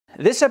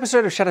This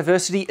episode of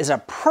Shadiversity is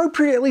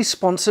appropriately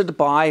sponsored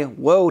by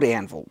World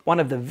Anvil, one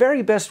of the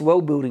very best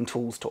world building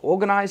tools to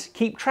organize,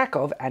 keep track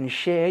of, and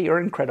share your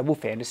incredible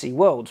fantasy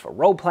worlds for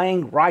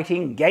role-playing,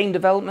 writing, game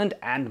development,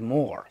 and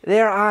more.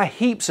 There are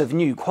heaps of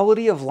new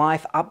quality of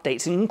life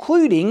updates,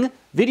 including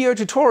video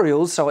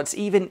tutorials, so it's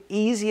even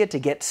easier to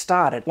get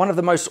started. One of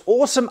the most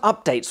awesome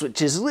updates,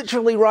 which is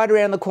literally right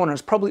around the corner,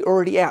 is probably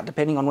already out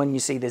depending on when you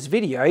see this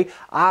video,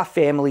 are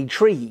family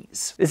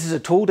trees. This is a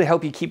tool to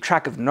help you keep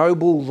track of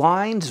noble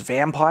lines,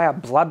 vampire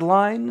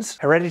bloodlines,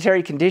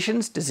 hereditary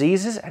conditions,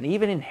 diseases, and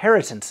even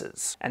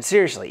inheritances. And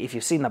seriously, if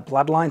you've seen the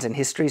bloodlines and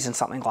histories in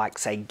something like,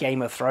 say,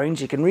 Game of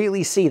Thrones, you can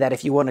really see that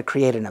if you want to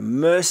create an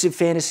immersive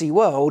fantasy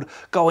world,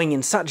 going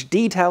in such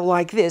detail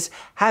like this,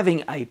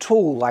 having a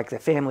tool like the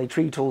family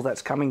tree tool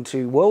that's coming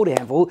to World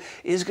Anvil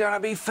is going to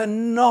be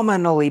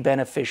phenomenally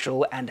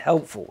beneficial and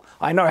helpful.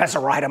 I know as a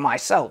writer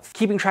myself.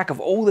 Keeping track of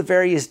all the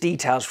various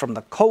details, from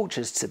the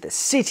cultures to the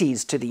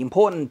cities to the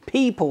important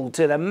people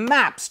to the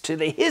maps to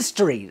the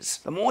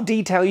histories. The more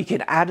detail you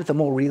can add, the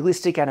more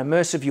realistic and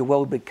immersive your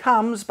world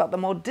becomes, but the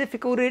more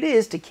difficult it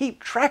is to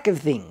keep track of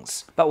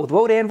things. But with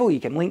World Anvil, you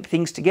can link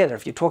things together.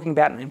 If you're talking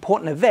about an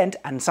important event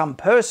and some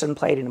person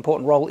played an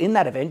important role in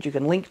that event, you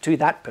can link to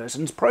that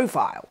person's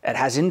profile. It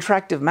has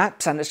interactive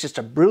maps, and it's just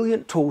a brilliant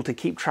tool to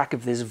keep track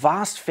of this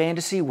vast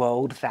fantasy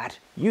world that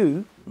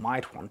you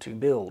might want to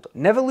build.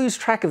 Never lose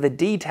track of the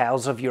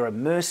details of your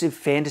immersive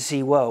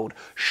fantasy world.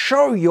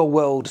 Show your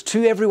world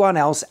to everyone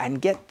else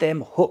and get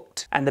them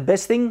hooked. And the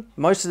best thing,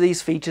 most of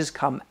these features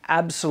come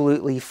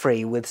absolutely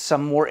free, with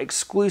some more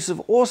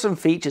exclusive awesome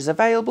features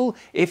available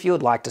if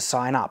you'd like to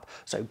sign up.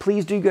 So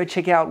please do go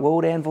check out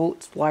World Anvil.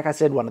 It's, like I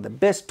said, one of the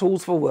best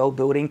tools for world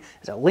building.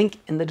 There's a link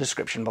in the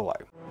description below.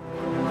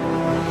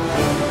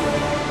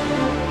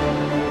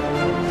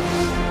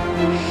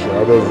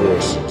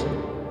 Shadiversity.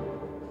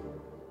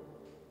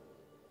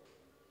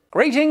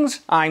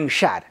 Greetings, I'm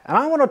Shad, and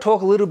I want to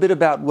talk a little bit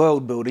about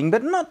world building,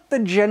 but not the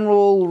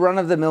general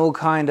run-of-the-mill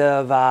kind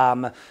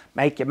of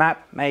make your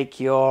map, make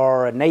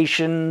your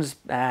nations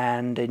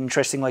and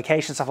interesting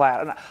locations, stuff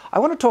like that. I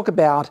want to talk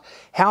about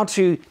how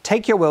to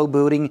take your world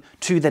building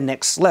to the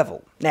next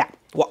level. Now,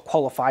 what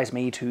qualifies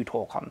me to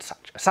talk on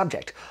such a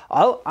subject?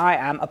 Well, I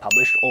am a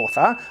published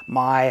author.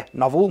 My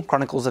novel,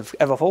 Chronicles of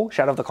Everfall,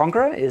 Shadow of the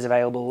Conqueror, is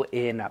available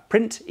in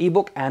print,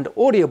 ebook, and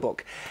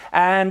audiobook,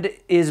 and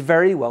is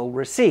very well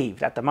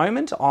received. At the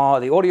moment, the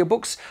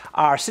audiobooks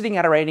are sitting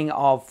at a rating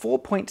of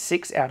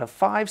 4.6 out of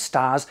 5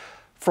 stars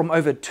from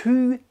over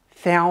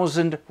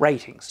 2,000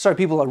 ratings. So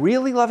people are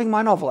really loving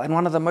my novel, and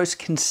one of the most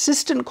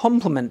consistent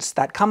compliments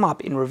that come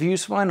up in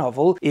reviews for my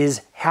novel is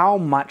how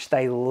much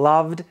they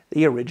loved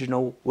the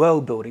original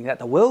world building, that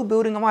the world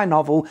building of my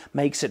novel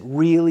makes it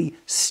really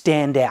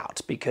stand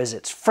out because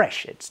it's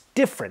fresh, it's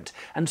different.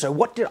 And so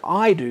what did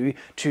I do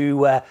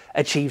to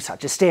achieve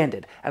such a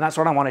standard? And that's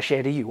what I want to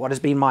share to you. What has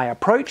been my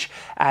approach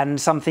and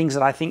some things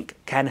that I think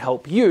can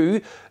help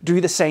you do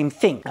the same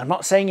thing. I'm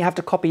not saying you have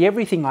to copy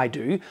everything I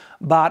do,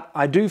 but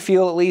I do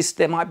feel at least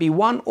there might be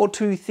one or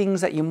two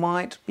things that you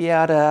might be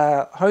able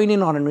to hone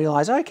in on and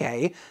realize,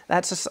 okay,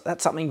 that's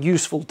something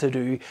useful to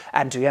do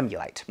and to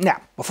emulate.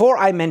 Now, before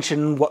I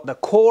mention what the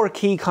core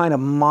key kind of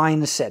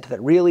mindset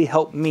that really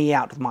helped me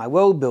out with my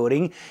world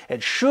building,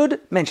 it should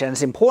mention, and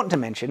it's important to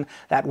mention,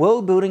 that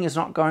world building is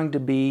not going to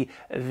be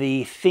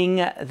the thing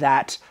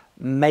that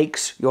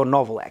makes your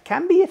novel. It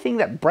can be a thing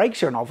that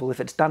breaks your novel if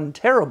it's done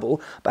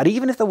terrible, but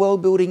even if the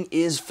world building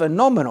is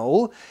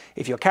phenomenal,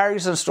 if your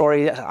characters and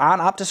story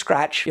aren't up to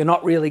scratch, you're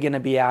not really going to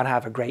be able to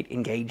have a great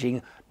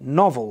engaging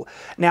novel.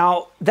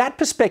 Now, that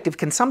perspective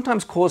can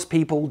sometimes cause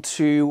people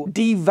to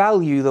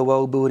devalue the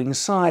world building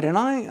side, and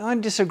I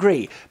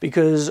disagree,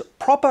 because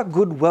proper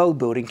good world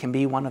building can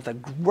be one of the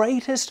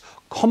greatest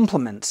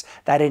complements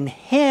that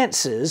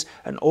enhances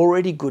an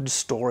already good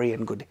story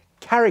and good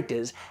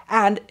characters,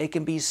 and it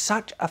can be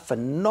such a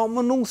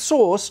phenomenal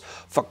source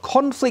for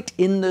conflict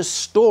in the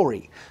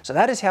story. So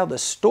that is how the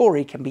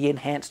story can be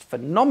enhanced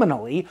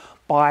phenomenally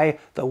by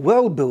the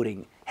world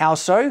building. How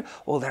so?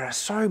 Well, there are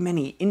so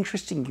many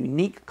interesting,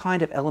 unique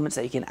kind of elements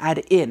that you can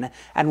add in,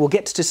 and we'll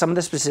get to some of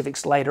the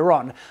specifics later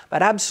on,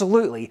 but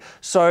absolutely.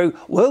 So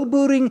world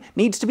building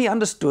needs to be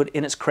understood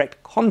in its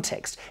correct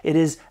context. It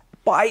is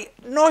by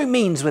no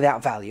means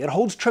without value. It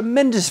holds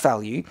tremendous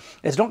value.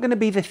 It's not going to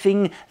be the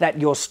thing that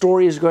your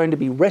story is going to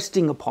be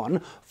resting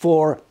upon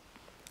for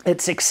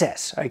its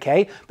success,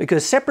 okay?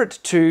 Because separate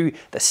to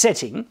the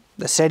setting,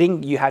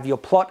 you have your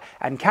plot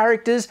and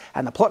characters,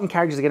 and the plot and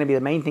characters are going to be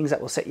the main things that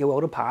will set your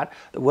world apart.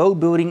 The world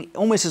building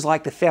almost is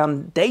like the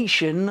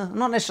foundation,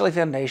 not necessarily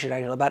foundation,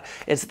 actually, but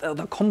it's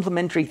the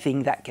complementary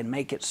thing that can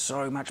make it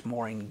so much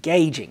more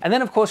engaging. And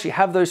then, of course, you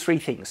have those three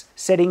things: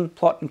 setting,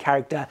 plot, and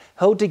character,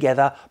 held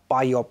together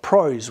by your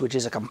prose, which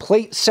is a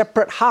complete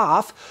separate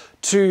half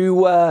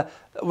to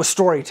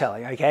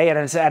storytelling, okay?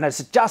 And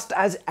it's just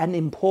as an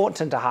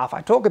important a half.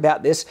 I talk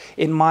about this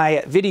in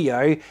my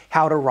video,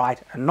 How to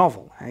Write a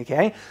Novel,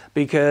 okay?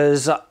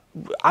 Because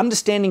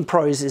understanding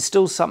prose is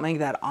still something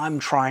that I'm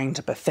trying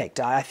to perfect.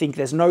 I think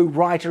there's no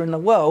writer in the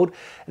world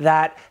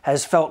that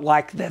has felt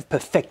like they've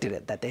perfected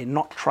it, that they're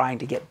not trying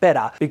to get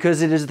better,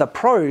 because it is the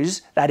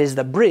prose that is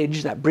the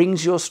bridge that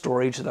brings your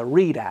story to the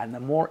reader, and the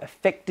more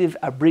effective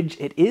a bridge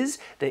it is,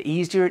 the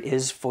easier it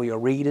is for your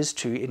readers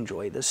to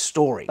enjoy the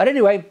story. But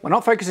anyway, we're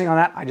not focusing on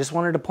that. I just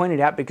wanted to point it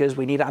out because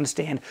we need to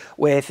understand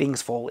where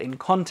things fall in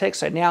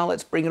context. So now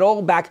let's bring it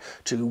all back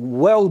to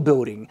world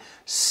building.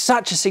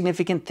 Such a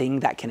significant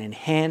thing that can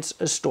enhance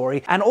a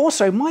story, and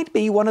also might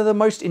be one of the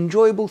most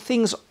enjoyable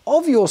things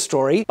of your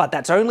story, but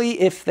that's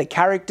only if the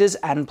characters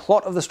and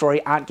plot of the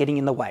story aren't getting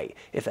in the way.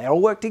 If they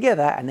all work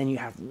together and then you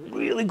have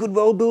really good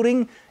world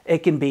building, it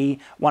can be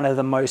one of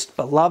the most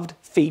beloved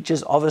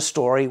features of a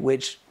story,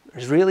 which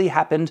has really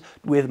happened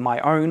with my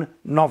own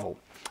novel.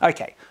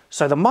 Okay,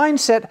 so the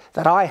mindset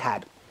that I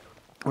had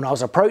when I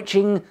was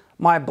approaching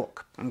my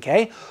book,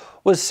 okay,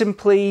 was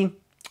simply,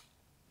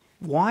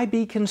 why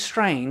be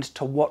constrained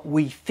to what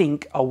we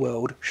think a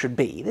world should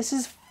be? This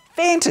is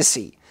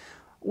fantasy.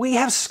 We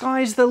have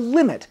sky's the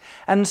limit.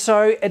 And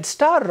so it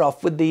started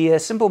off with the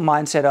simple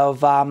mindset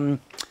of,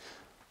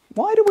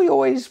 why do we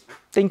always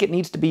think it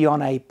needs to be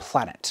on a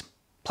planet?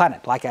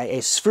 Planet, like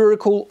a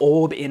spherical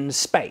orb in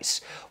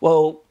space.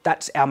 Well,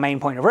 that's our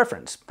main point of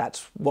reference.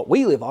 That's what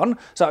we live on,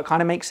 so it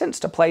kind of makes sense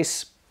to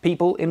place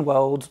people in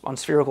worlds on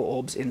spherical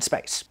orbs in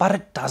space. But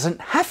it doesn't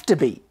have to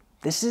be.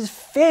 This is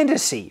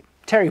fantasy.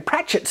 Terry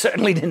Pratchett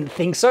certainly didn't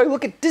think so.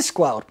 Look at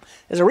Discworld.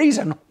 There's a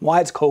reason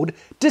why it's called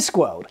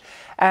Discworld.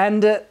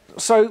 And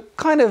so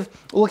kind of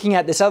looking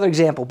at this other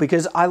example,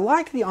 because I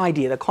like the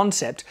idea, the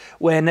concept,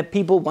 when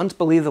people once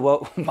believed the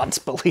world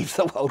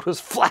was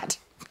flat.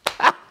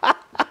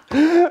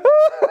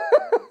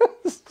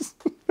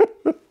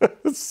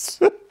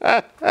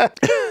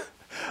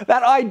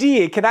 That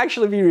idea can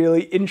actually be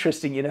really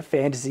interesting in a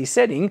fantasy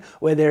setting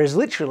where there is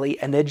literally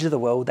an edge of the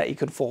world that you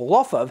could fall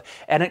off of,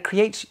 and it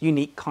creates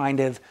unique kind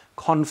of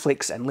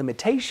conflicts and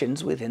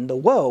limitations within the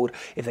world.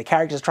 If the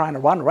character's trying to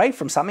run away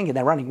from something and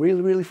they're running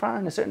really, really far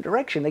in a certain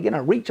direction, they're going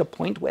to reach a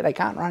point where they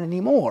can't run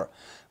anymore,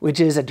 which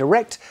is a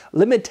direct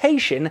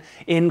limitation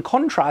in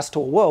contrast to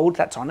a world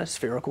that's on a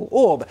spherical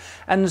orb.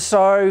 And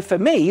so for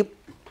me,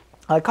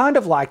 I kind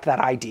of liked that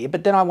idea,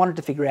 but then I wanted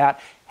to figure out,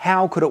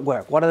 how could it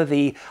work? What are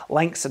the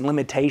lengths and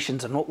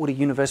limitations, and what would a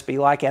universe be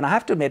like? And I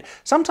have to admit,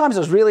 sometimes it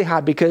was really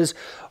hard, because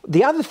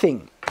the other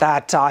thing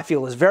that I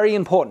feel is very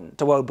important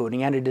to world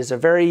building, and it is a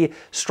very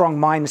strong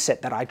mindset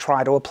that I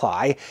try to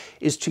apply,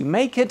 is to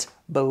make it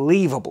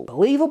believable.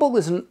 Believable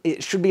isn't,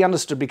 it should be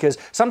understood, because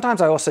sometimes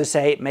I also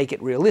say make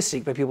it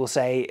realistic, but people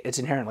say it's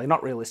inherently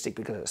not realistic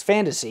because it's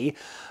fantasy.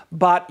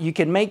 But you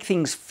can make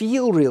things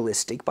feel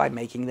realistic by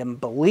making them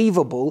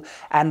believable,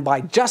 and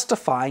by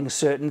justifying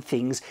certain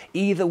things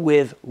either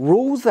with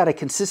rules that are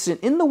consistent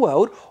in the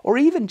world, or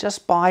even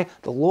just by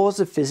the laws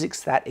of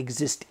physics that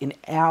exist in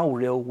our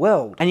real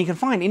world. And you can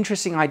find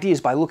interesting ideas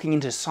by looking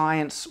into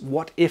science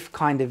what-if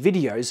kind of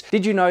videos.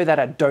 Did you know that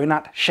a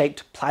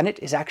donut-shaped planet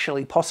is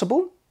actually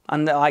possible?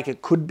 And like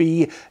it could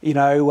be, you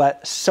know,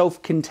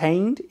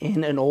 self-contained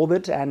in an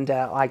orbit and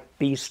like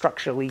be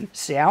structurally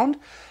sound?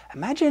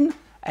 Imagine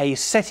a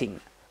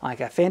setting, like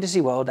a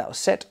fantasy world that was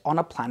set on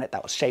a planet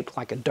that was shaped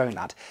like a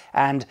donut,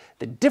 and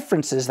the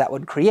differences that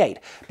would create,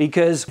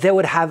 because they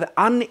would have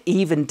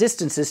uneven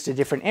distances to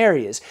different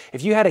areas.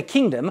 If you had a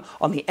kingdom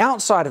on the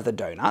outside of the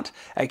donut,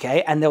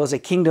 okay, and there was a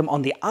kingdom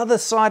on the other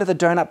side of the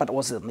donut, but it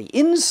was on the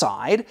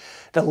inside,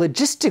 the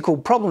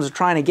logistical problems of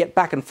trying to get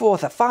back and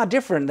forth are far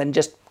different than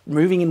just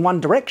moving in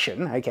one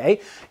direction, okay?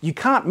 You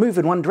can't move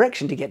in one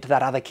direction to get to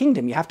that other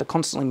kingdom. You have to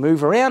constantly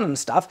move around and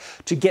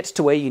stuff to get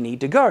to where you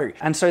need to go.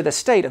 And so the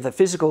state of the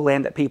physical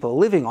land that people are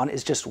living on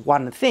is just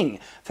one thing.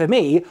 For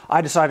me,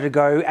 I decided to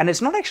go, and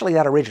it's not actually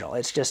that original,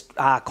 it's just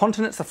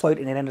continents that float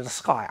in the end of the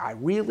sky. I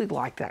really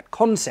like that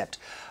concept.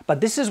 But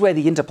this is where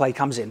the interplay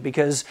comes in,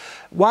 because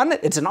one,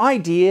 it's an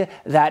idea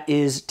that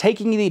is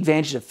taking the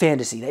advantage of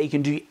fantasy, that you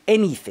can do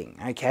anything,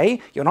 okay?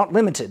 You're not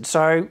limited.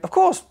 So, of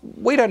course,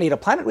 we don't need a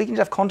planet, we can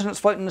just have continents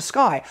floating in the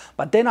sky.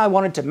 But then I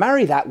wanted to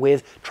marry that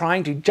with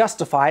trying to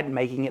justify it and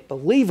making it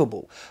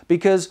believable.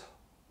 Because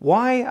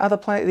why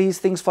are these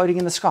things floating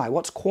in the sky?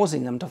 What's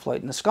causing them to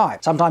float in the sky?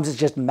 Sometimes it's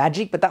just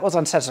magic, but that was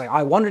unsatisfying.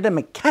 I wanted a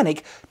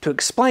mechanic to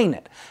explain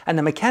it. And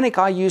the mechanic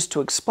I used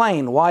to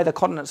explain why the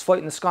continents float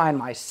in the sky in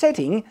my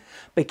setting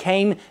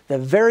became the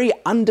very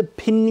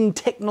underpinning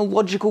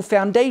technological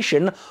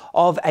foundation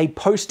of a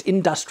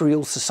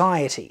post-industrial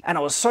society. And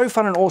it was so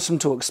fun and awesome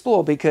to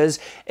explore, because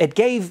it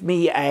gave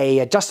me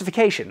a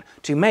justification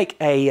to make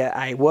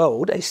a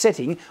world, a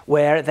setting,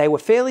 where they were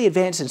fairly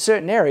advanced in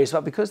certain areas,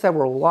 but because they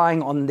were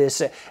relying on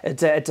this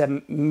It's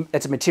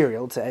a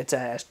material, it's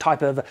a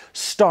type of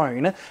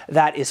stone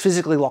that is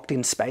physically locked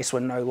in space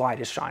when no light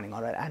is shining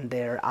on it, and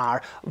there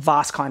are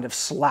vast kind of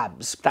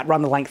slabs that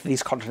run the length of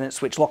these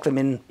continents which lock them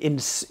in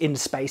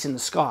space, in the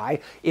sky,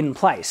 in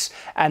place,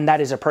 and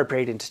that is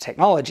appropriated into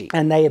technology.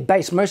 And they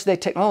base most of their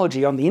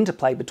technology on the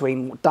interplay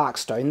between dark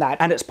stone, that,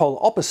 and its polar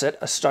opposite,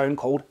 a stone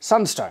called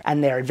sunstone.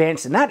 And they're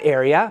advanced in that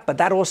area, but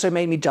that also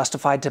made me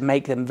justified to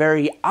make them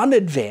very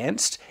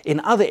unadvanced in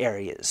other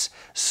areas.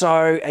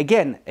 So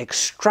again,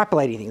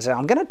 extrapolating things. Now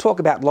I'm going to talk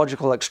about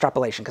logical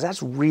extrapolation because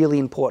that's really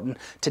important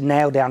to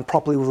nail down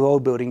properly with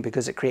world building,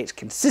 because it creates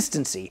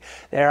consistency.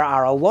 There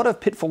are a lot of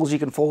pitfalls you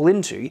can fall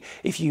into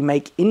if you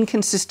make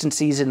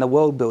inconsistencies in the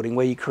world building,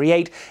 where you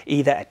create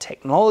either a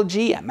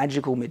technology, a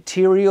magical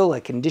material,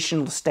 a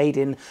conditional state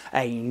in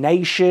a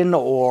nation,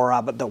 or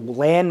the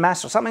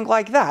landmass or something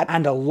like that,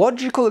 and a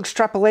logical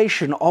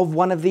extrapolation of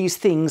one of these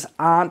things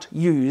aren't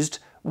used,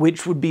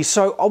 which would be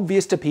so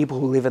obvious to people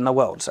who live in the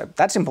world. So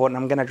that's important.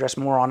 I'm going to address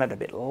more on it a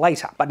bit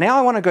later. But now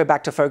I want to go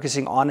back to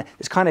focusing on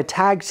this kind of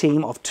tag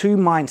team of two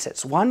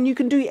mindsets. One, you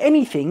can do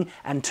anything,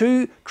 and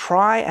two,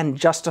 try and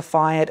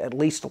justify it at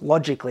least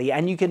logically,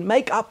 and you can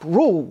make up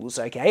rules,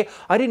 okay?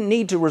 I didn't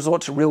need to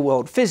resort to real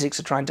world physics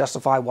to try and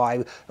justify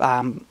why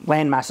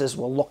land masses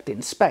were locked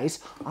in space.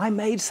 I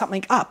made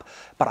something up,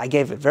 but I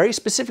gave it very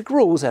specific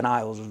rules, and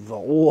I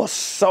was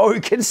so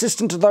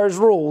consistent to those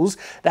rules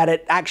that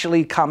it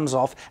actually comes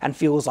off and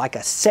feels like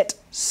a set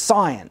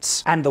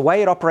science. And the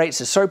way it operates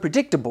is so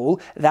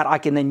predictable that I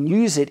can then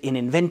use it in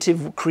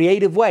inventive,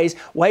 creative ways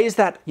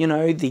that, you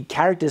know, the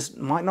characters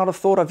might not have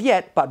thought of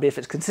yet, but if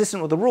it's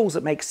consistent with the rules,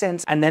 it makes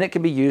sense, and then it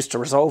can be used to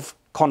resolve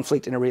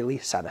conflict in a really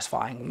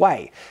satisfying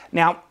way.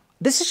 Now,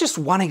 this is just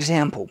one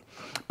example,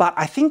 but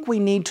I think we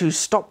need to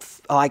stop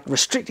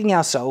restricting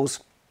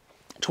ourselves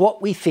to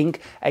what we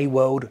think a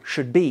world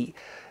should be.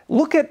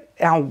 Look at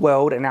our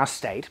world and our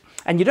state,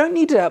 and you don't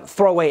need to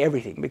throw away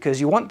everything, because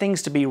you want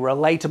things to be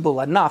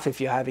relatable enough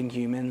if you're having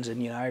humans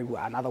and, you know,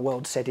 another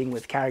world setting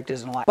with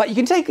characters and all that. But you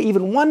can take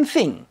even one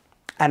thing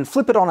and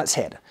flip it on its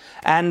head.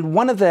 And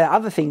one of the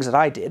other things that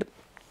I did,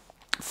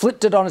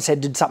 flipped it on its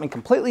head, did something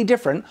completely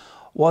different,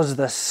 was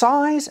the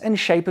size and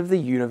shape of the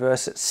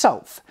universe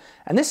itself.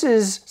 And this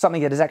is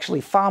something that is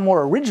actually far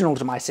more original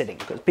to my setting,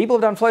 because people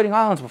have done floating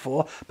islands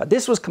before, but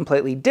this was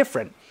completely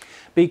different,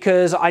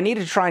 because I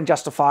needed to try and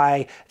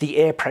justify the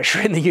air pressure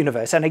in the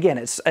universe. And again,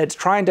 it's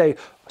trying to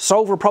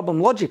solve a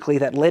problem logically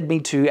that led me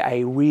to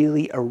a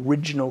really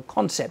original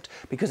concept,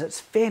 because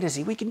it's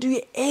fantasy. We can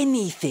do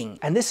anything.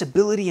 And this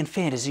ability in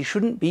fantasy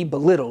shouldn't be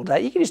belittled.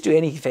 You can just do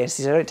anything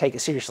fantasy, so don't take it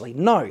seriously.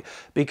 No,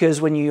 because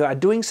when you are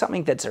doing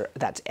something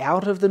that's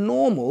out of the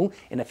normal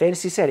in a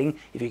fantasy setting,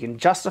 if you can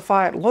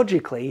justify it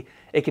logically,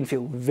 it can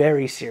feel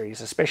very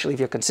serious, especially if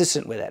you're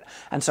consistent with it.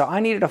 And so I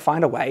needed to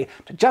find a way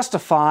to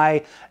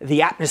justify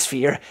the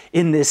atmosphere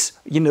in this,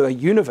 you know,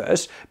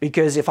 universe,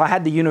 because if I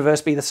had the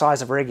universe be the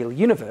size of a regular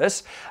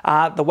universe,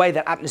 the way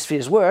that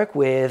atmospheres work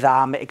with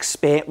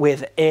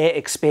air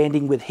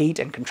expanding with heat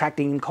and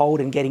contracting in cold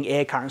and getting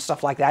air currents,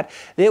 stuff like that,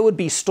 there would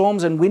be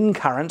storms and wind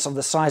currents of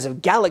the size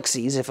of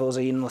galaxies. If it was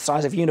in the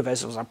size of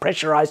universe, it was a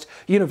pressurized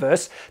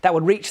universe that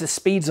would reach the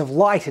speeds of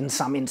light in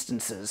some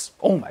instances,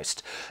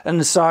 almost.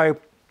 And so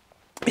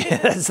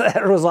yes,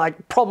 that was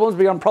like problems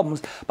beyond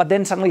problems. But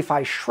then suddenly, if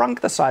I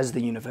shrunk the size of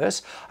the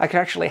universe, I could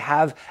actually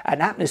have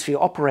an atmosphere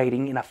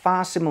operating in a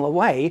far similar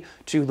way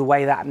to the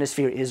way the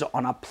atmosphere is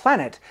on a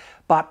planet.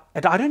 But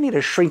I don't need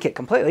to shrink it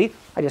completely,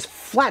 I just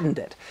flattened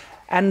it.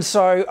 And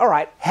so, all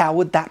right, how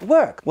would that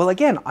work? Well,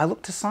 again, I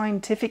looked to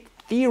scientific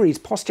theories,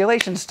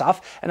 postulation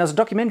stuff, and there was a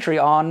documentary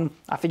on,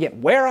 I forget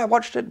where I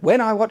watched it, when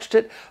I watched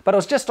it, but it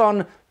was just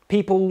on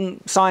people,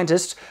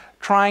 scientists,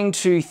 trying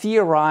to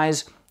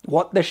theorize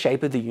what the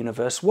shape of the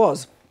universe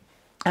was.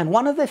 And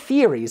one of the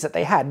theories that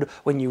they had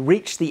when you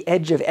reach the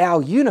edge of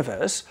our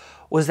universe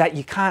was that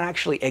you can't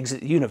actually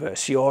exit the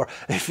universe. Your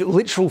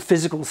literal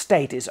physical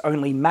state is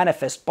only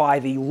manifest by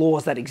the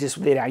laws that exist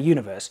within our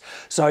universe.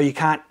 So you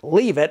can't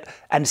leave it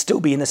and still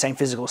be in the same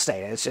physical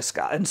state.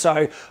 And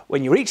so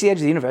when you reach the edge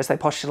of the universe, they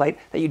postulate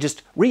that you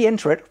just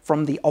re-enter it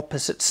from the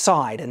opposite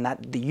side, and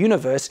that the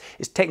universe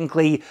is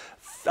technically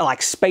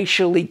like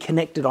spatially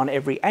connected on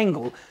every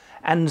angle.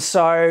 And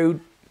so,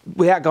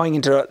 without going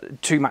into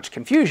too much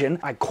confusion,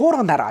 I caught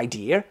on that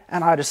idea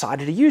and I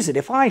decided to use it.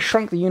 If I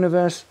shrunk the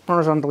universe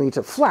horizontally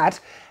to flat,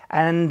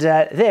 and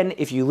then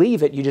if you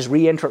leave it, you just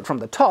re-enter it from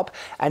the top,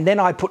 and then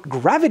I put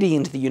gravity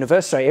into the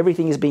universe, so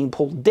everything is being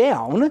pulled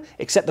down,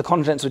 except the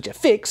continents which are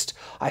fixed,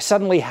 I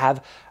suddenly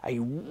have a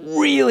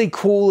really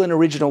cool and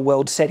original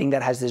world setting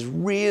that has this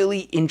really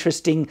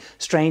interesting,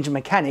 strange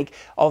mechanic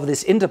of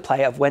this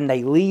interplay of when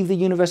they leave the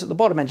universe at the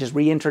bottom and just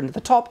re-enter into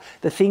the top,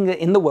 the thing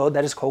in the world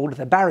that is called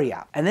the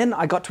barrier. And then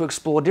I got to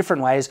explore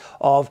different ways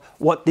of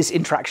what this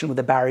interaction with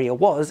the barrier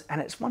was, and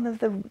it's one of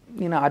the,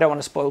 you know, I don't want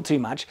to spoil too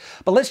much,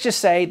 but let's just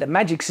say the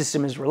magic system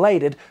system is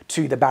related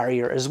to the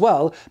barrier as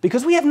well,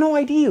 because we have no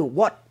idea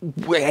what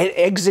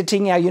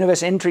exiting our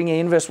universe, entering our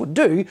universe would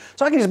do,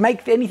 so I can just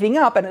make anything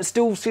up and it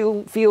still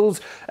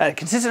feels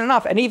consistent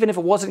enough, and even if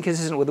it wasn't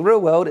consistent with the real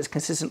world, it's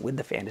consistent with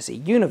the fantasy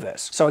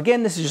universe. So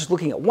again, this is just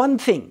looking at one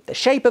thing, the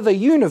shape of a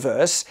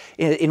universe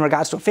in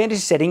regards to a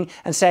fantasy setting,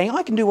 and saying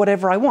I can do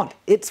whatever I want.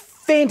 It's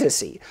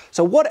fantasy.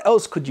 So what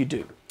else could you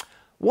do?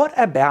 What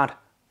about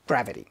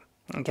gravity?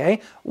 Okay,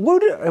 it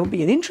would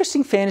be an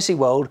interesting fantasy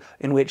world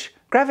in which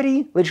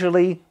gravity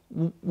literally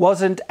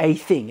wasn't a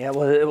thing.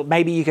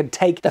 Maybe you could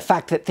take the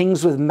fact that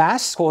things with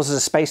mass causes a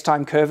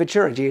space-time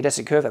curvature, a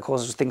geodesic curve that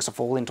causes things to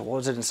fall in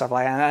towards it and stuff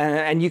like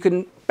that, and you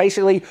can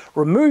basically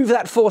remove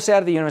that force out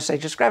of the universe, say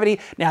just gravity.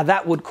 Now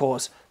that would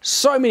cause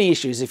so many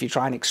issues if you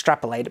try and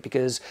extrapolate it,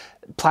 because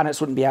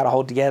planets wouldn't be able to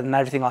hold together and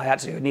everything like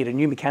that, so you would need a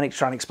new mechanic to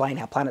try and explain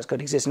how planets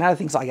could exist and other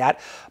things like that.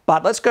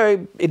 But let's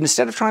go,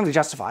 instead of trying to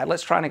justify it,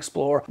 let's try and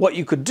explore what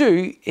you could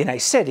do in a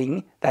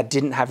setting that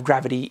didn't have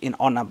gravity and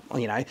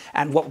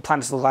what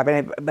planets look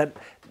like, but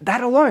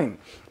that alone,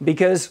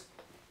 because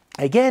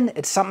again,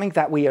 it's something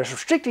that we are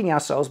restricting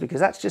ourselves because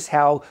that's just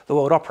how the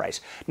world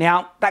operates.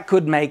 Now, that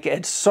could make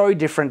it so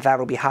different that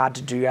it'll be hard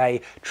to do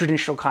a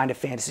traditional kind of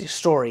fantasy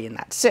story in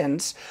that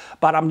sense,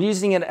 but I'm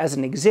using it as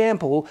an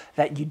example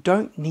that you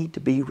don't need to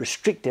be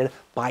restricted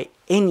by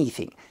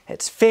anything.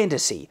 It's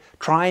fantasy.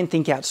 Try and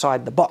think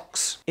outside the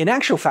box. In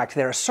actual fact,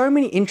 there are so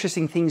many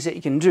interesting things that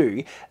you can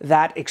do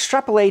that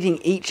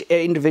extrapolating each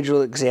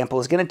individual example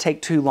is going to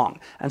take too long.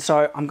 And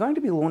so I'm going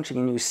to be launching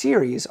a new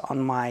series on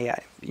my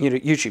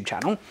YouTube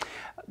channel,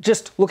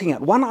 just looking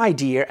at one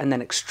idea and then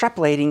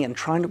extrapolating and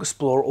trying to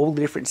explore all the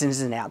different ins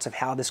and outs of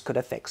how this could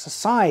affect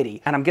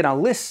society. And I'm going to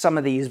list some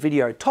of these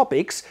video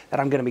topics that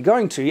I'm going to be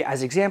going to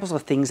as examples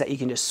of things that you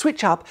can just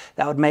switch up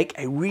that would make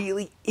a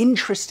really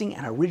interesting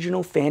and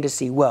original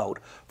fantasy world.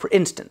 For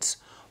instance,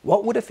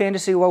 what would a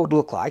fantasy world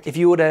look like if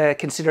you were to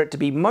consider it to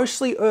be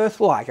mostly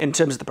Earth-like in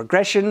terms of the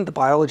progression, the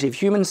biology of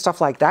humans,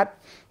 stuff like that,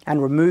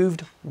 and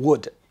removed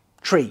wood?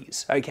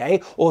 Trees, okay?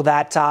 Or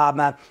that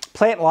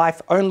plant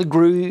life only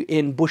grew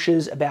in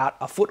bushes about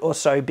a foot or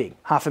so big,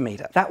 half a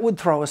meter. That would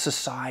throw a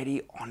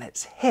society on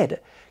its head.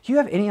 Do you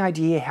have any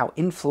idea how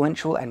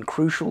influential and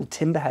crucial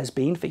timber has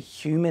been for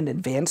human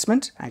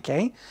advancement,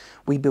 okay?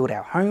 We build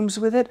our homes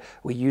with it,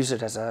 we use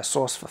it as a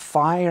source for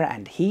fire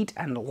and heat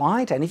and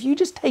light, and if you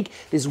just take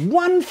this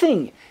one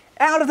thing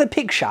out of the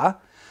picture,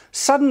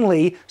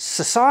 suddenly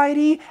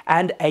society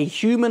and a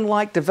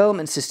human-like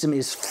development system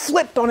is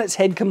flipped on its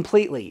head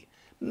completely.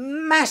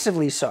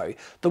 Massively so.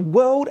 The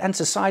world and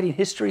society and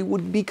history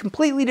would be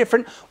completely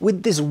different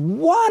with this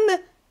one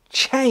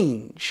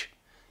change.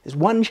 There's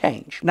one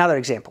change. Another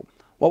example.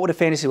 What would a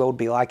fantasy world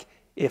be like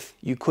if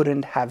you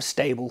couldn't have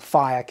stable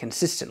fire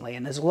consistently?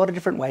 And there's a lot of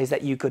different ways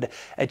that you could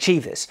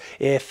achieve this.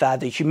 If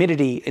the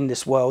humidity in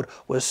this world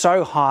was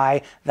so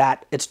high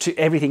that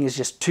everything is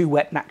just too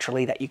wet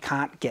naturally that you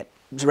can't get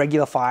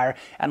regular fire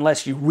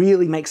unless you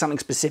really make something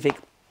specific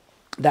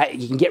that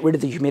you can get rid of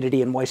the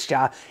humidity and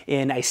moisture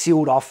in a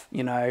sealed off,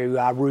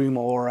 room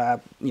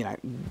or,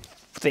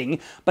 thing.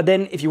 But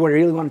then if you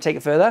really want to take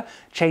it further,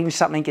 change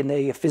something in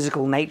the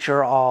physical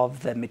nature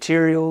of the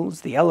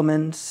materials, the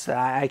elements,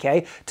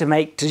 to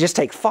just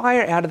take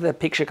fire out of the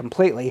picture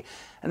completely,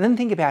 and then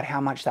think about how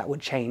much that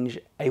would change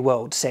a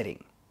world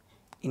setting.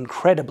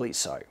 Incredibly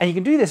so. And you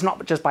can do this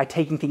not just by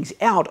taking things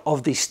out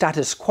of the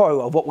status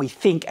quo of what we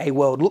think a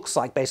world looks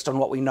like based on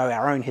what we know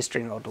our own history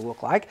and world to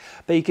look like,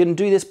 but you can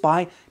do this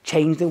by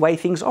changing the way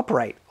things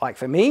operate. Like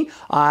for me,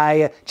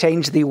 I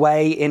changed the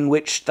way in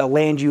which the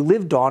land you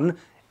lived on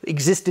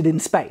existed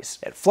in space.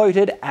 It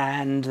floated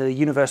and the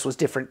universe was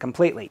different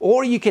completely.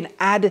 Or you can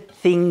add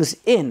things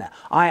in.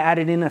 I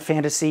added in a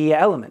fantasy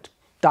element.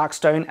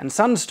 Darkstone and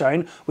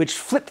Sunstone, which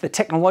flipped the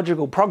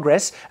technological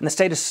progress and the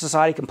state of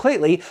society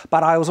completely,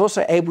 but I was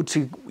also able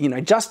to,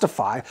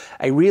 justify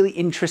a really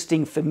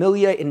interesting,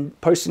 familiar in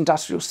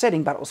post-industrial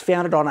setting, but it was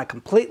founded on a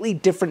completely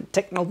different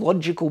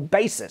technological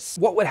basis.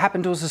 What would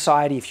happen to a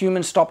society if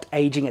humans stopped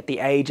aging at the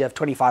age of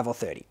 25 or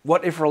 30?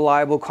 What if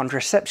reliable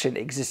contraception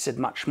existed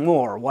much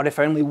more? What if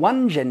only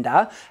one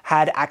gender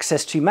had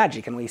access to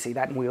magic? And we see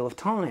that in Wheel of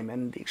Time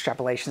and the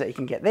extrapolations that you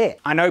can get there.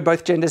 I know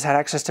both genders had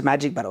access to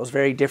magic, but it was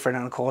very different,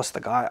 and of course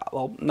the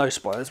well, no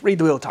spoilers, read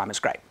the Wheel of Time, it's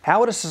great. How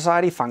would a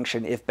society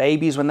function if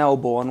babies when they were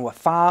born were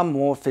far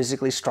more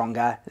physically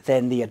stronger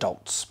than the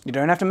adults? You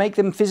don't have to make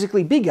them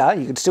physically bigger,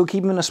 you could still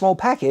keep them in a small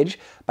package,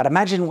 but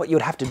imagine what you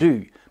would have to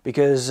do,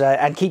 because,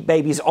 and keep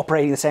babies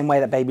operating the same way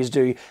that babies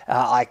do,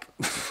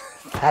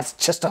 that's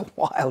just a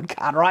wild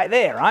card right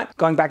there, right?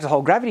 Going back to the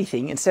whole gravity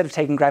thing, instead of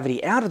taking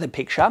gravity out of the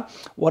picture,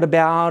 what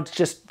about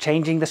just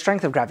changing the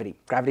strength of gravity?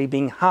 Gravity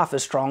being half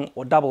as strong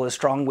or double as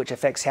strong, which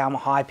affects how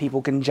high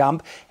people can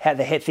jump, how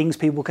the things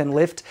people can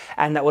lift,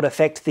 and that would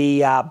affect the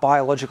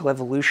biological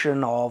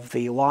evolution of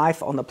the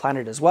life on the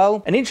planet as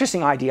well. An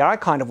interesting idea I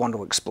kind of want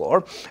to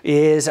explore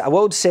is a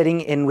world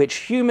setting in which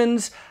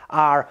humans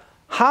are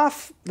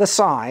half the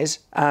size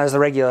as the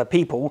regular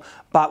people,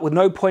 but with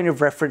no point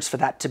of reference for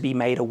that to be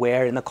made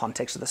aware in the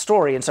context of the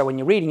story. And so when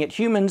you're reading it,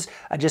 humans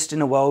are just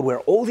in a world where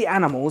all the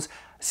animals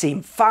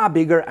seem far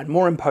bigger and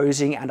more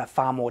imposing and are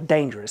far more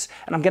dangerous.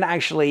 And I'm going to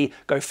actually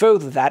go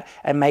further with that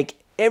and make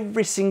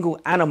every single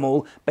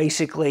animal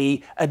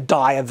basically a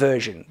dire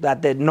version,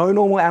 that no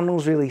normal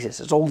animals really exist.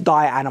 It's all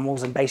dire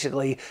animals, and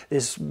basically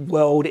this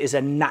world is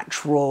a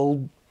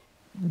natural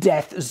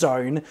death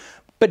zone,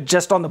 but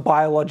just on the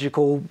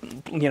biological,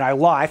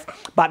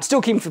 life, but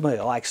still keep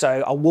familiar. Like,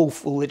 so a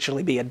wolf will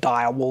literally be a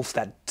dire wolf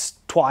that's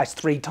twice,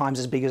 3 times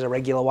as big as a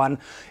regular one.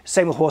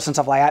 Same with horse and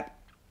stuff like that.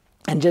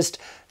 And just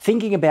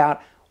thinking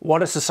about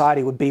what a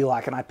society would be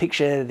like, and I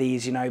picture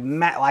these,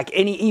 like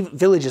any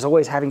villages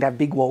always having to have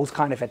big walls,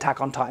 kind of Attack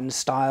on Titan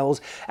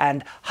styles,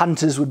 and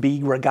hunters would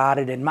be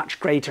regarded in much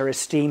greater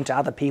esteem to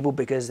other people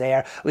because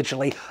they're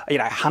literally,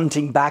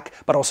 hunting back,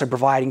 but also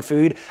providing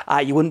food.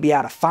 You wouldn't be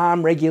able to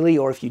farm regularly,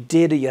 or if you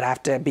did, you'd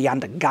have to be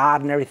under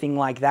guard and everything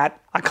like that.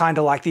 I kind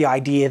of like the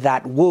idea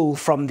that wool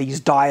from these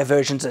dire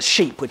versions of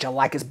sheep, which are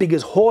like as big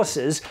as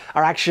horses,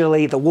 are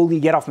actually, the wool you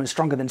get off them is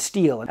stronger than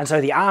steel. And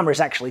so the armor is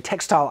actually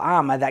textile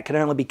armor that can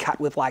only be cut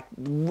with like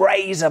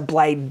razor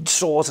blade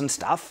saws and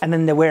stuff. And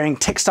then they're wearing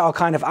textile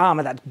kind of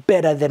armor that's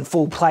better than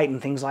full plate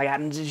and things like that.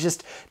 And it's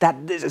just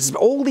that there's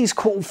all these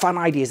cool, fun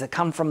ideas that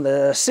come from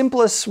the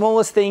simplest,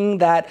 smallest thing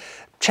that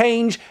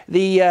change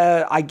the,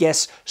 I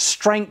guess,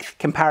 strength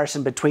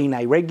comparison between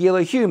a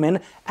regular human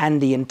and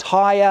the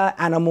entire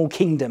animal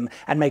kingdom,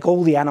 and make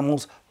all the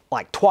animals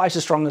like twice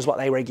as strong as what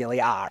they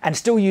regularly are, and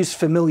still use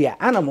familiar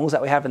animals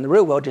that we have in the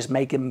real world, just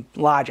make them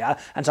larger.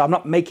 And so I'm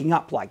not making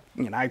up like,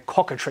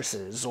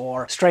 cockatrices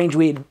or strange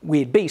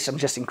weird beasts. I'm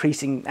just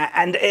increasing,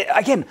 and it,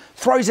 again,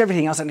 throws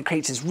everything else, and it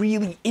creates this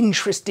really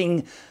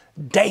interesting,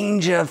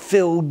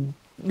 danger-filled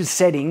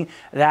setting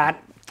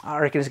that I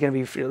reckon is going to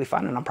be really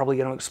fun, and I'm probably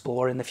going to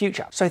explore in the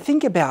future. So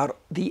think about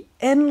the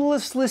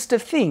endless list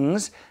of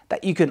things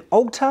that you can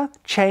alter,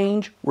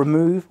 change,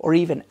 remove, or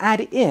even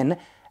add in,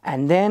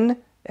 and then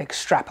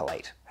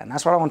extrapolate. And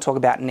that's what I want to talk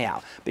about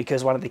now,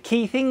 because one of the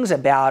key things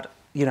about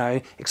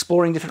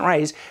exploring different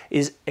ways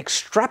is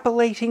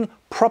extrapolating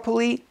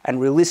properly and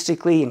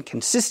realistically and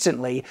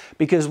consistently,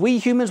 because we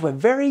humans, we're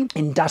very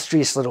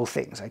industrious little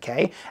things,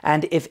 okay?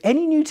 And if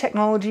any new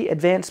technology,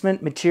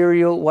 advancement,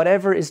 material,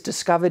 whatever is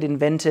discovered,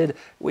 invented,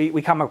 we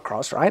come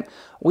across, right?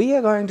 We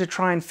are going to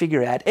try and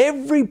figure out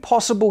every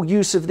possible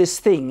use of this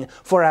thing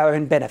for our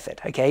own benefit,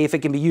 okay? If it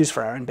can be used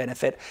for our own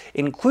benefit,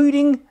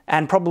 including,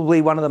 and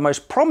probably one of the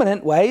most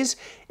prominent ways,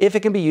 if it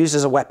can be used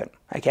as a weapon,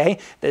 okay?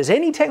 If there's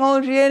any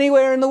technology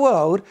anywhere in the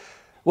world,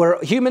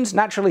 we're humans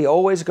naturally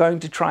always going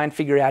to try and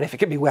figure out if it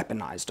can be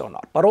weaponized or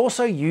not, but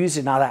also used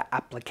in other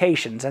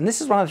applications. And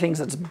this is one of the things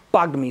that's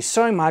bugged me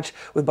so much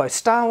with both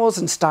Star Wars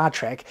and Star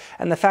Trek,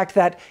 and the fact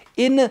that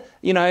in,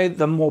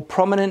 the more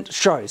prominent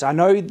shows, I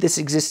know this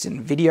exists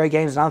in video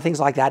games and other things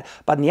like that,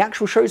 but in the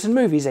actual shows and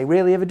movies, they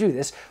rarely ever do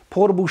this,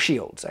 portable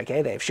shields,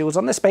 okay? They have shields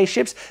on their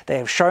spaceships. They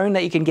have shown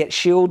that you can get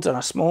shields on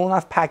a small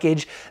enough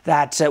package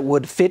that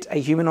would fit a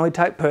humanoid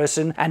type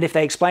person. And if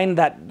they explain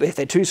that if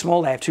they're too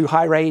small, they have too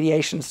high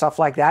radiation, stuff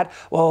like that,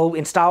 well,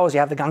 in Star Wars, you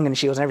have the Gungan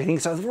shields and everything.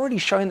 So they've already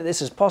shown that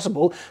this is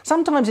possible.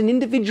 Sometimes in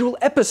individual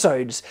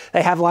episodes,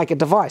 they have like a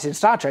device. In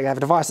Star Trek, they have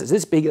a device that's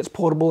this big, that's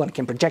portable, and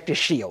can project a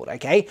shield,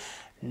 okay?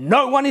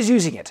 No one is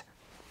using it.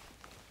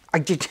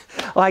 And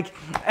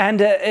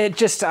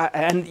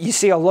you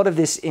see a lot of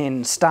this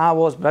in Star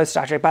Wars, both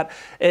Star Trek, but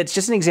it's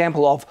just an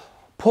example of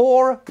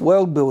poor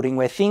world building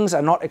where things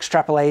are not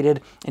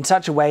extrapolated in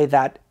such a way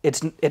that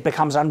it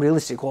becomes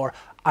unrealistic or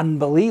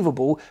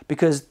unbelievable,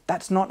 because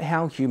that's not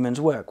how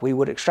humans work. We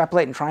would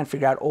extrapolate and try and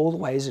figure out all the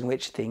ways in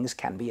which things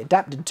can be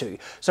adapted to.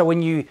 So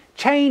when you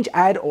change,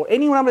 add, or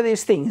any one of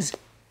these things,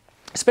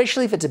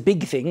 especially if it's a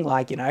big thing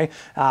like, shape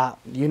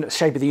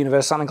of the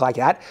universe, something like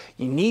that,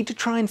 you need to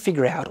try and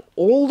figure out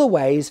all the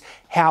ways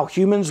how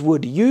humans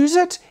would use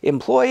it,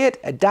 employ it,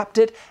 adapt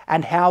it,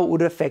 and how it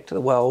would affect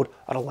the world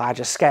on a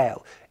larger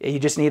scale. You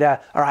just need all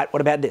right,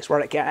 what about this?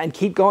 And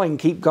keep going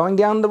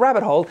down the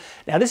rabbit hole.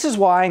 Now, this is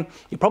why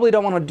you probably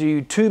don't want to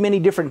do too many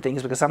different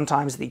things, because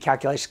sometimes the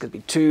calculations could be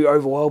too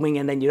overwhelming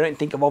and then you don't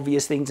think of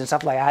obvious things and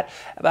stuff like that.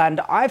 And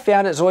I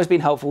found it's always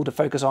been helpful to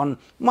focus on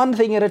one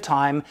thing at a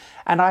time,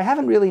 and I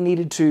haven't really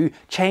needed to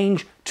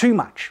change too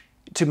much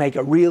to make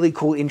a really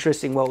cool,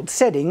 interesting world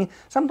setting.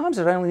 Sometimes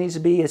it only needs to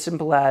be as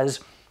simple as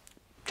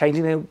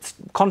changing the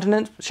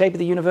continent, shape of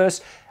the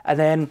universe, and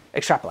then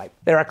extrapolate.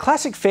 There are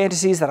classic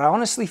fantasies that I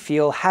honestly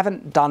feel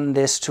haven't done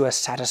this to a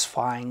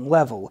satisfying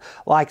level,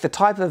 like the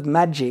type of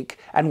magic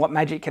and what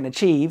magic can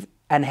achieve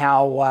and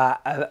how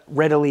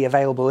readily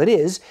available it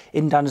is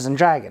in Dungeons &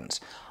 Dragons.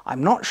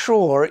 I'm not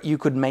sure you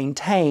could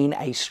maintain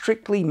a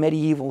strictly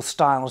medieval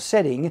style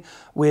setting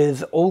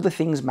with all the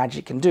things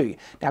magic can do.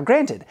 Now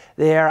granted,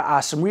 there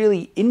are some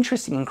really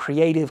interesting and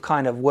creative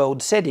kind of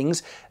world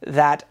settings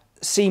that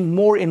seem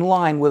more in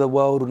line with a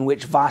world in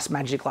which vast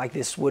magic like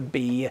this would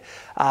be,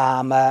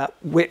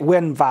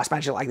 when vast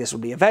magic like this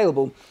would be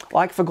available,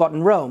 like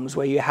Forgotten Realms,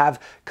 where you have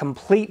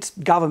complete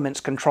governments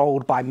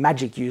controlled by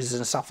magic users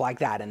and stuff like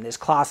that, and there's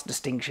class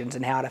distinctions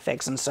and how it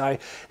affects. And so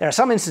there are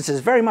some instances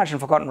very much in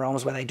Forgotten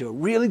Realms where they do a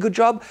really good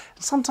job,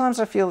 and sometimes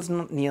I feel it's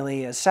not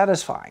nearly as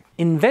satisfying.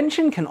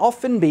 Invention can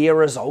often be a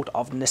result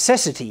of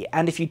necessity,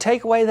 and if you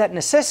take away that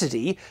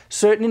necessity,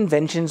 certain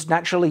inventions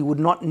naturally would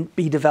not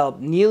be developed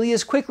nearly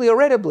as quickly or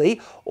readily,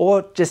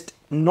 or just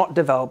not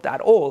developed at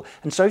all.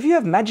 And so if you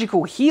have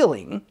magical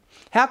healing,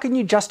 how can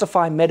you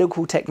justify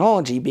medical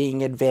technology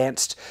being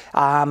advanced,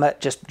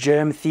 just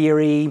germ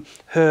theory,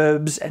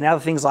 herbs, and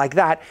other things like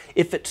that,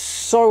 if it's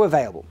so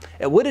available?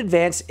 It would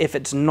advance if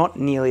it's not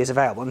nearly as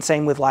available. And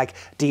same with like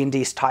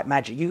D&D type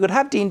magic. You could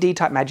have D&D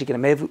type magic in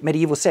a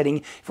medieval setting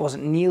if it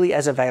wasn't nearly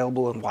as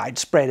available and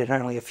widespread and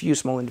only a few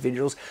small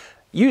individuals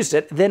used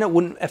it, then it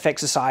wouldn't affect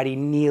society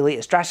nearly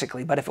as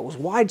drastically. But if it was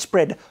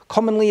widespread,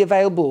 commonly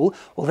available,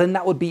 well then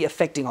that would be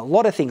affecting a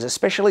lot of things,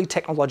 especially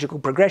technological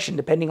progression,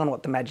 depending on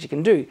what the magic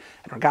can do.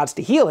 In regards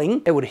to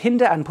healing, it would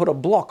hinder and put a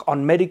block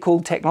on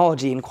medical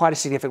technology in quite a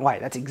significant way.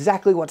 That's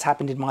exactly what's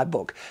happened in my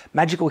book.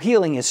 Magical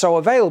healing is so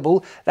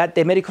available that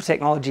their medical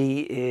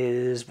technology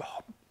is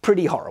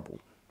pretty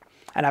horrible.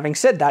 And having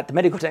said that, the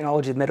medical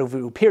technology of the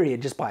medieval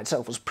period just by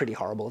itself was pretty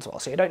horrible as well,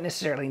 so you don't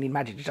necessarily need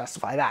magic to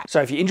justify that.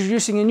 So if you're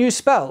introducing a new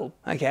spell,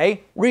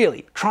 okay,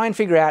 really, try and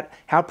figure out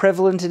how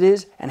prevalent it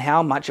is and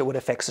how much it would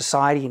affect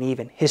society and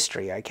even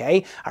history,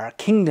 okay? Are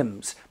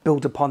kingdoms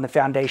built upon the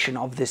foundation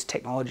of this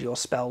technology or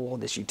spell or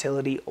this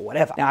utility or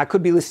whatever? Now, I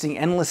could be listing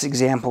endless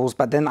examples,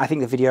 but then I think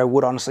the video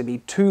would honestly be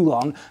too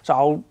long, so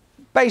I'll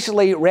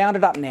basically round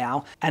it up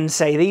now and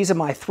say these are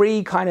my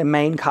 3 kind of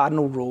main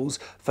cardinal rules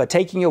for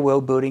taking your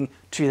world building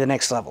to the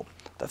next level.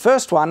 The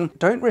first one,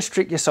 don't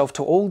restrict yourself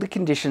to all the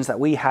conditions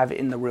that we have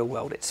in the real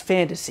world. It's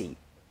fantasy.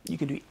 You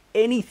can do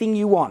anything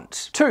you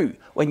want. 2,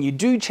 when you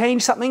do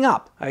change something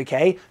up,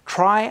 okay,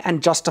 try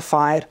and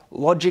justify it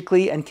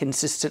logically and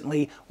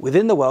consistently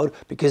within the world,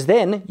 because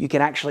then you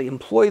can actually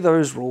employ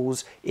those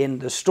rules in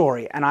the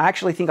story. And I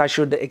actually think I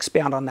should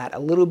expound on that a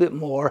little bit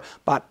more.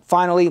 But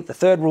finally, the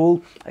 3rd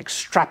rule,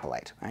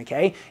 extrapolate,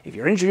 okay? If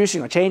you're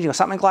introducing or changing or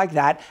something like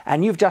that,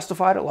 and you've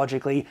justified it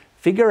logically,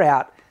 figure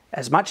out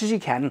as much as you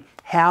can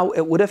how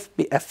it would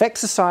affect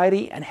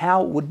society and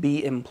how it would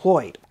be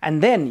employed.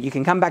 And then you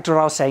can come back to what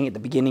I was saying at the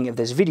beginning of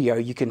this video.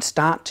 You can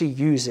start to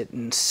use it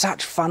in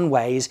such fun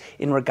ways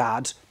in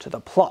regards to the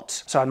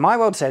plot. So in my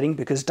world setting,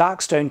 because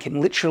Darkstone can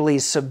literally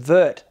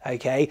subvert,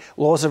 okay,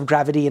 laws of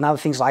gravity and other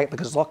things like it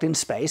because it's locked in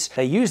space,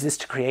 they use this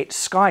to create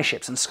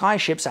skyships, and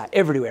skyships are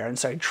everywhere. And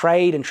so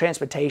trade and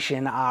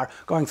transportation are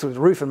going through the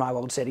roof in my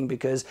world setting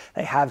because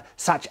they have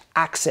such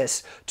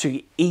access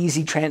to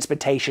easy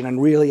transportation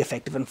and really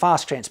effective and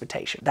fast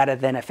transportation. That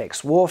then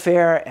affects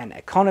warfare and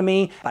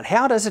economy, but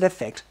how does it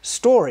affect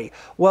story?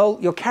 Well,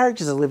 your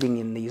characters are living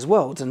in these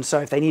worlds, and so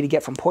if they need to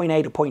get from point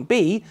A to point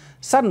B,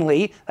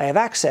 suddenly they have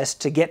access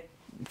to get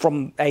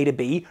from A to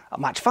B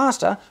much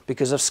faster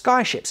because of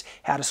skyships.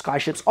 How do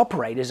skyships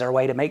operate? Is there a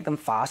way to make them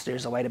faster?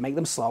 Is there a way to make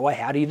them slower?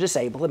 How do you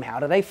disable them? How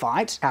do they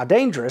fight? How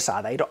dangerous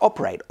are they to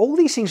operate? All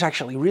these things are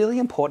actually really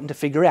important to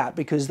figure out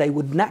because they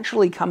would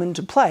naturally come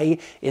into play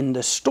in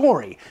the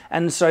story.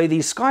 And so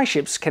these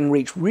skyships can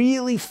reach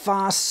really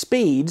fast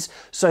speeds.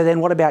 So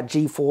then what about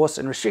G-force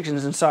and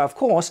restrictions? And so of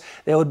course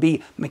there would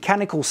be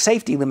mechanical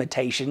safety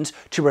limitations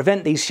to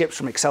prevent these ships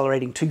from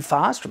accelerating too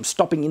fast, from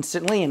stopping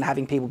instantly and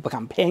having people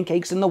become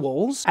pancakes in the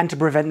walls, and to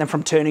prevent them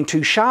from turning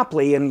too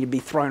sharply and you'd be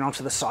thrown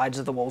onto the sides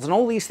of the walls and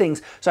all these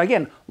things. So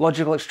again,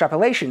 logical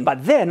extrapolation.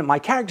 But then my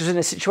character's in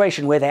a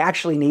situation where they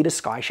actually need a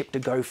skyship to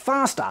go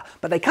faster,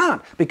 but they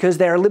can't because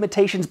there are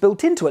limitations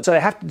built into it. So they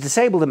have to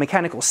disable the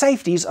mechanical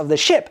safeties of the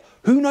ship.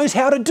 Who knows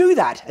how to do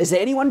that? Is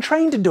there anyone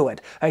trained to do it?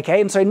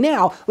 Okay, and so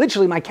now,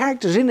 literally, my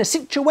character's in a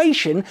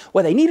situation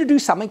where they need to do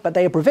something, but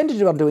they are prevented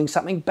from doing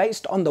something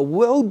based on the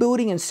world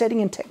building and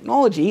setting and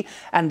technology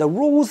and the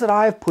rules that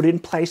I have put in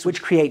place,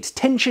 which creates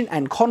tension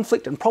and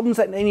conflict and problems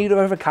that they need to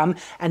overcome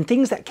and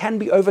things that can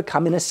be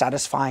overcome in a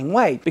satisfying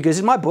way. Because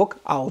in my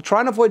book, I'll try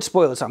and avoid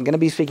spoilers, so I'm going to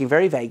be speaking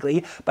very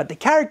vaguely, but the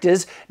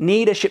characters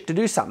need a ship to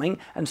do something,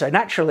 and so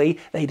naturally,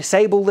 they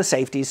disable the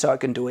safeties so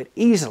it can do it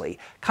easily.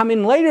 Come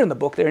in later in the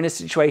book, they're in a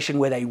situation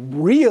where they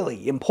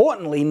really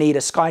importantly need a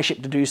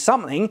skyship to do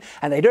something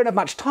and they don't have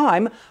much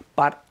time,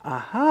 but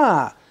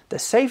the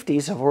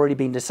safeties have already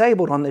been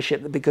disabled on the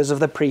ship because of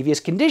the previous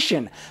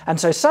condition. And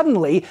so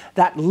suddenly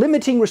that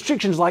limiting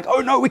restrictions like,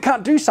 oh no, we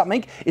can't do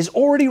something, is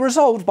already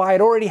resolved by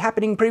it already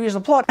happening previous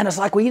in the plot. And it's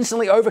like we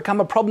instantly overcome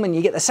a problem and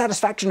you get the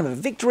satisfaction of a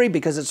victory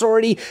because it's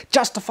already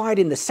justified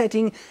in the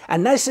setting.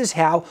 And this is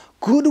how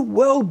good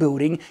world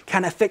building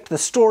can affect the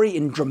story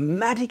in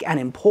dramatic and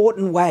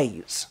important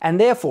ways. And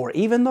therefore,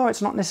 even though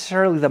it's not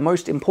necessarily the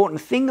most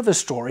important thing of a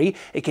story,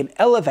 it can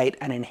elevate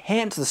and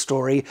enhance the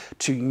story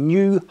to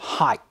new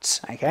heights,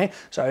 okay?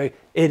 So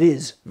It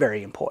is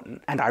very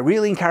important, and I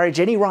really encourage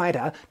any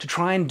writer to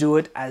try and do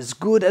it as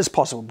good as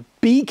possible.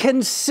 Be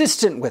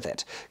consistent with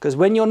it, because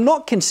when you're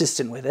not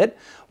consistent with it,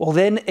 well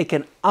then it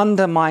can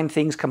undermine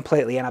things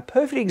completely. And a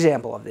perfect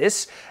example of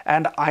this,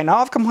 and I know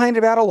I've complained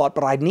about it a lot,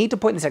 but I need to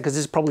point this out because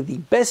this is probably the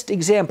best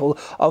example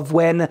of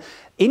when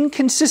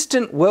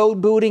inconsistent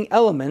world-building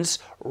elements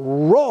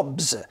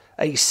robs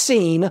a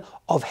scene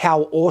of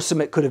how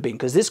awesome it could have been,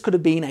 because this could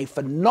have been a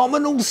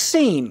phenomenal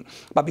scene,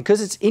 but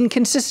because it's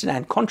inconsistent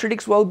and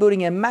contradicts world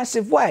building in a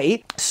massive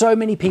way, so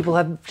many people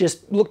have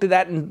just looked at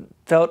that and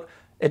felt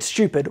it's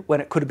stupid when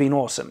it could have been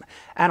awesome.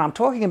 And I'm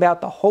talking about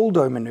the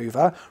Holdo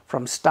maneuver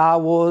from Star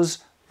Wars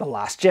The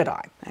Last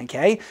Jedi,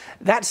 okay?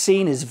 That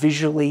scene is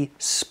visually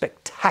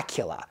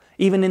spectacular.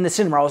 Even in the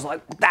cinema, I was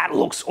like, that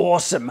looks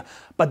awesome.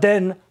 But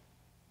then,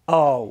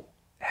 oh,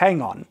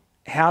 hang on,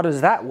 how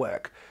does that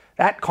work?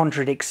 That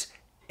contradicts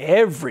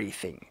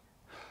everything.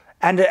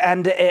 And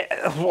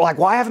like,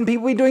 why haven't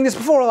people been doing this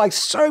before? Like,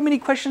 so many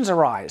questions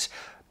arise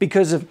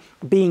because of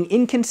being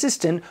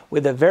inconsistent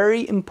with a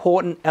very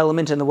important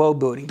element in the world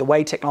building, the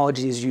way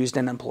technology is used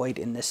and employed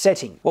in the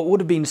setting. What would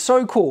have been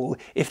so cool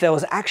if there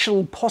was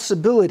actual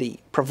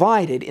possibility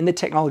provided in the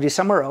technology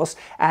somewhere else,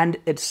 and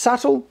it's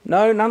subtle,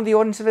 no, none of the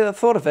audience have ever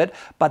thought of it,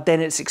 but then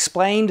it's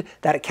explained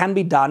that it can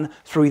be done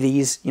through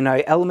these,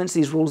 elements,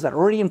 these rules that are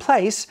already in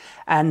place,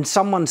 and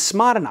someone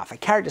smart enough, a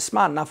character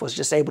smart enough was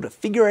just able to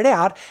figure it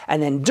out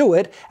and then do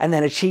it and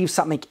then achieve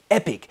something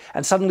epic.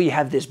 And suddenly you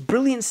have this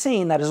brilliant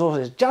scene that is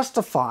also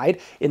justified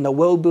in the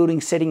world building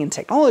setting and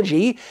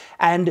technology,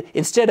 and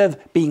instead of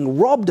being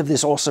robbed of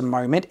this awesome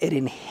moment, it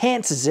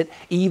enhances it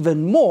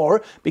even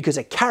more because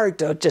a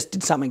character just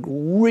did something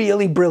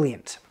really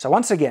brilliant. So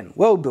once again,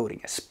 world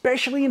building,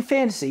 especially in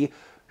fantasy,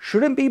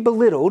 shouldn't be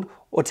belittled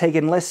or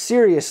taken less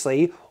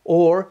seriously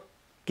or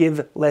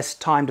give less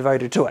time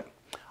devoted to it.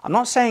 I'm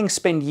not saying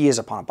spend years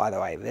upon it, by the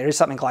way. There is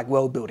something like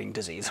world building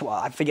disease. Well,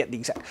 I forget the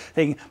exact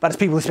thing, but it's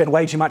people who spend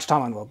way too much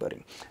time on world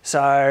building.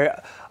 So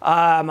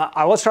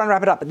I was trying to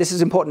wrap it up, but this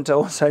is important to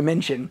also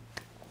mention.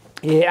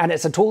 Yeah, and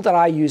it's a tool that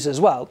I use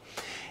as well,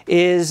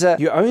 is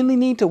you only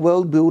need to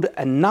world build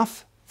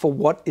enough for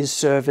what is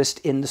serviced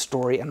in the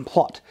story and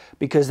plot,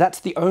 because that's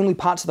the only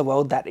parts of the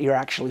world that you're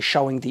actually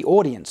showing the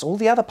audience. All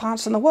the other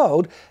parts in the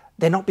world,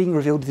 they're not being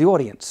revealed to the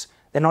audience.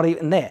 They're not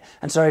even there.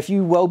 And so if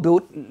you well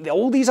build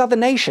all these other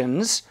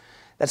nations,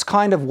 that's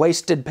kind of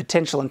wasted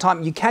potential and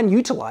time. You can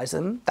utilize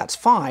them, that's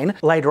fine,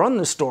 later on in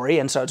the story,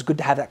 and so it's good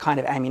to have that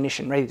kind of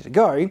ammunition ready to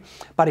go.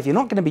 But if you're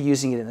not going to be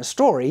using it in the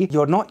story,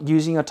 you're not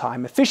using your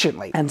time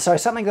efficiently. And so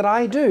something that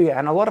I do,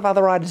 and a lot of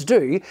other writers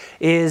do,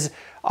 is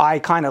I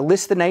kind of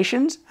list the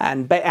nations,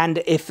 and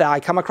if I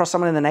come across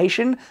someone in the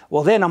nation,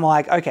 well then I'm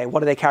like, okay,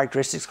 what are their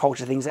characteristics,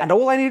 culture, things, and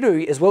all I need to do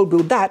is world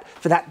build that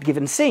for that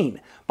given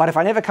scene. But if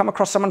I never come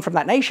across someone from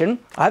that nation,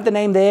 I have the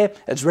name there,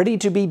 it's ready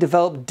to be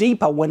developed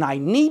deeper when I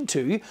need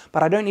to,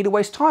 but I don't need to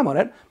waste time on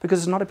it because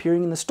it's not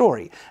appearing in the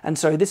story. And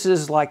so this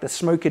is like the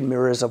smoke and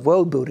mirrors of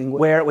world building,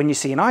 where when you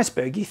see an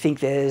iceberg, you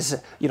think there's,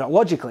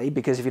 logically,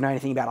 because if you know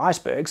anything about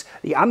icebergs,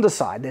 the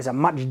underside, there's a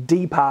much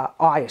deeper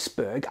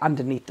iceberg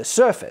underneath the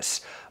surface.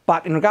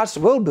 But in regards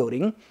to world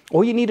building,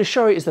 all you need to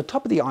show is the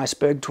top of the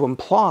iceberg to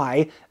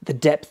imply the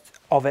depth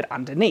of it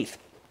underneath.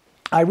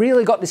 I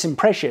really got this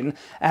impression,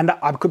 and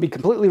I could be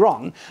completely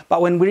wrong, but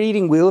when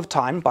reading Wheel of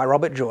Time by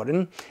Robert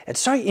Jordan,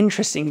 it's so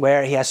interesting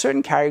where he has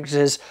certain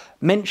characters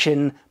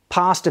mention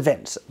past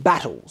events,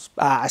 battles,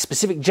 a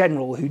specific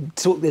general who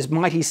took this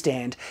mighty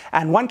stand,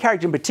 and one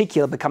character in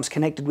particular becomes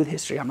connected with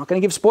history. I'm not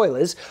going to give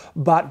spoilers,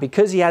 but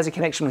because he has a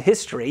connection with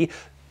history,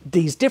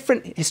 these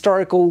different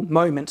historical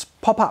moments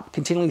pop up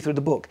continually through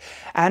the book,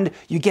 and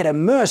you get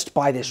immersed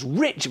by this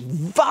rich,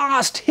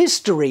 vast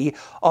history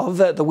of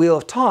the Wheel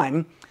of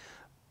Time.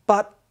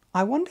 But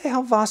I wonder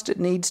how vast it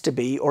needs to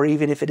be, or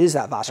even if it is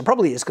that vast. It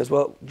probably is, because,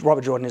 well,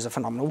 Robert Jordan is a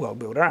phenomenal world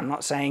builder. I'm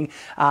not saying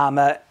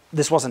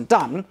this wasn't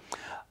done,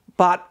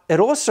 but it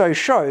also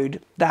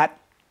showed that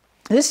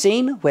this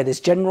scene where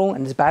this general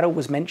and this battle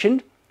was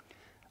mentioned,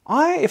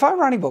 if I were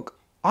writing a book,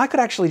 I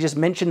could actually just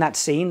mention that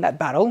scene, that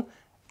battle,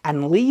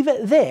 and leave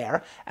it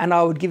there, and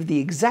I would give the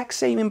exact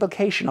same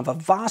implication of a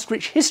vast,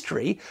 rich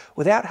history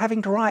without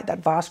having to write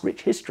that vast,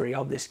 rich history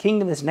of this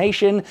kingdom, this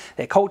nation,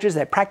 their cultures,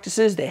 their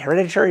practices, their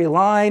hereditary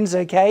lines,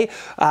 okay?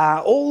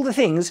 All the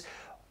things.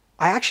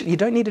 You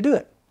don't need to do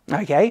it,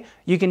 okay?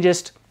 You can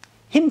just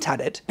hint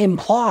at it,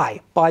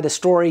 imply by the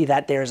story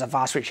that there is a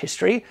vast, rich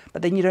history,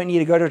 but then you don't need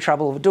to go to the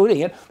trouble of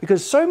doing it,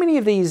 because so many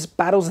of these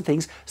battles and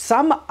things,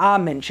 some are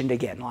mentioned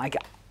again, like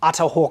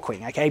utter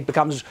Hawkwing, okay,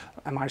 becomes,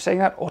 am I saying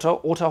that? Utter,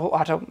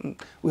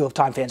 Wheel of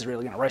Time fans are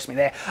really going to roast me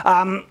there,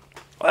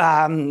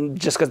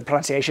 just because of the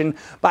pronunciation,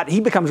 but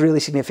he becomes really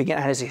significant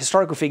and as a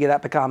historical figure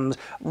that becomes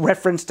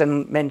referenced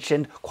and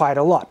mentioned quite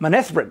a lot.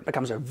 Manetheren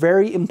becomes a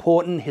very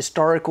important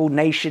historical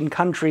nation,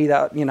 country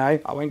that,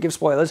 I won't give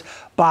spoilers,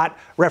 but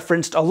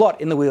referenced a lot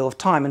in the Wheel of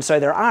Time, and so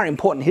there are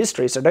important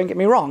histories, so don't get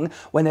me wrong,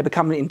 when they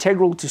become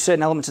integral to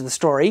certain elements of the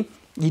story,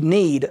 you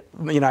need,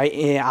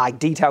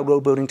 detailed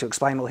world building to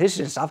explain all the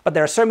history and stuff, but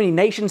there are so many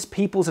nations,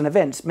 peoples, and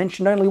events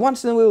mentioned only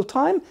once in the Wheel of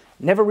Time,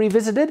 never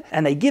revisited,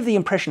 and they give the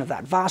impression of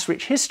that vast,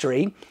 rich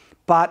history,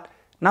 but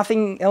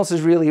nothing else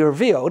is really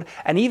revealed.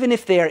 And even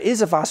if there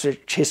is a vast,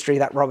 rich history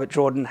that Robert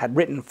Jordan had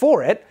written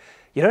for it,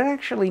 you don't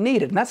actually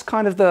need it. And that's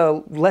kind of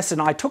the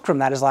lesson I took from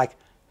that, is like,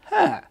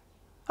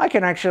 I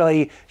can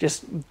actually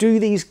just do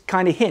these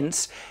kind of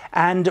hints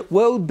and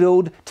world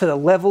build to the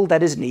level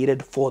that is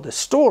needed for the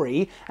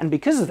story. And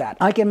because of that,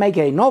 I can make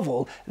a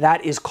novel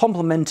that is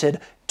complemented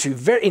to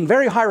in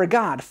very high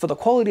regard for the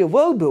quality of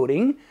world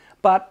building,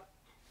 but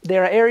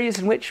there are areas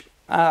in which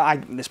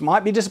this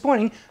might be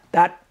disappointing,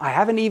 that I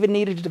haven't even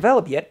needed to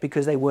develop yet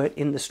because they weren't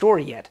in the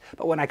story yet.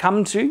 But when I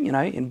come to,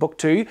 in book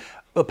 2,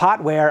 a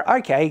part where,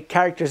 okay,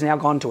 characters now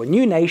gone to a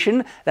new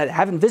nation that they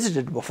haven't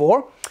visited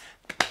before,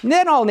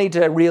 then I'll need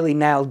to really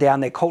nail down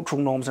their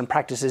cultural norms and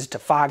practices to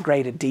far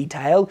greater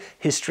detail,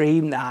 history,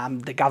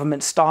 the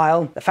government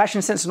style, the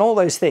fashion sense, and all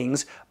those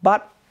things.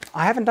 But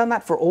I haven't done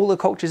that for all the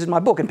cultures in my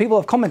book. And people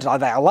have commented,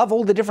 I love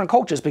all the different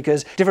cultures,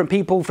 because different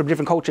people from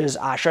different cultures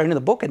are shown in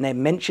the book, and they're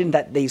mentioned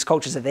that these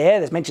cultures are there.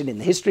 There's mentioned in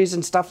the histories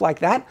and stuff like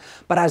that.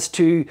 But as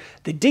to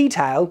the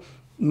detail,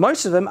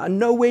 most of them are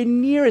nowhere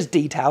near as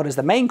detailed as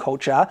the main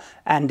culture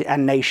and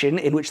nation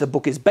in which the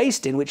book is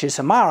based in, which is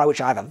Samara,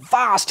 which I have a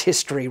vast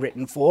history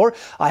written for.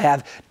 I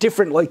have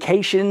different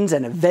locations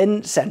and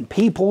events and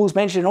peoples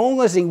mentioned, all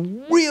those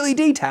things really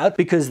detailed,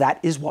 because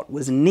that is what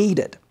was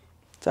needed.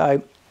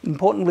 So,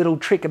 important little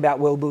trick about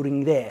world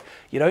building there.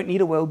 You don't need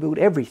to world build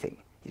everything.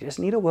 You just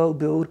need to world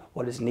build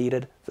what is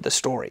needed for the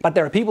story. But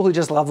there are people who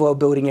just love world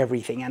building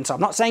everything, and so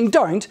I'm not saying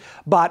don't,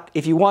 but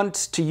if you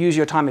want to use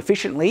your time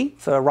efficiently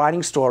for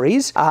writing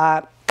stories,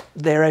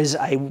 there is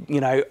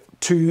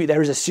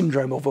a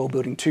syndrome of world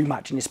building too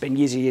much, and you spend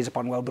years and years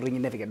upon world building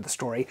and never get to the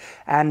story.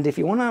 And if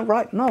you want to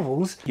write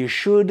novels, you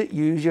should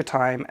use your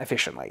time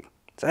efficiently.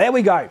 So there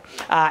we go.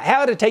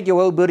 How to take your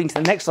world building to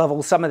the next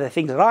level, some of the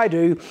things that I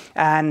do,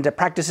 and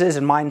practices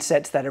and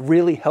mindsets that have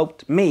really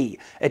helped me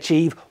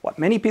achieve what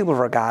many people have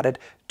regarded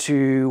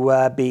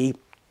to be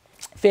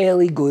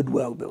fairly good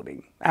world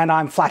building. And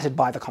I'm flattered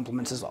by the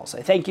compliments as well.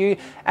 So thank you,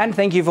 and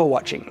thank you for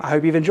watching. I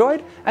hope you've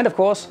enjoyed, and of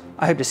course,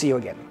 I hope to see you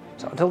again.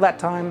 So until that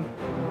time,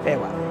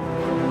 farewell.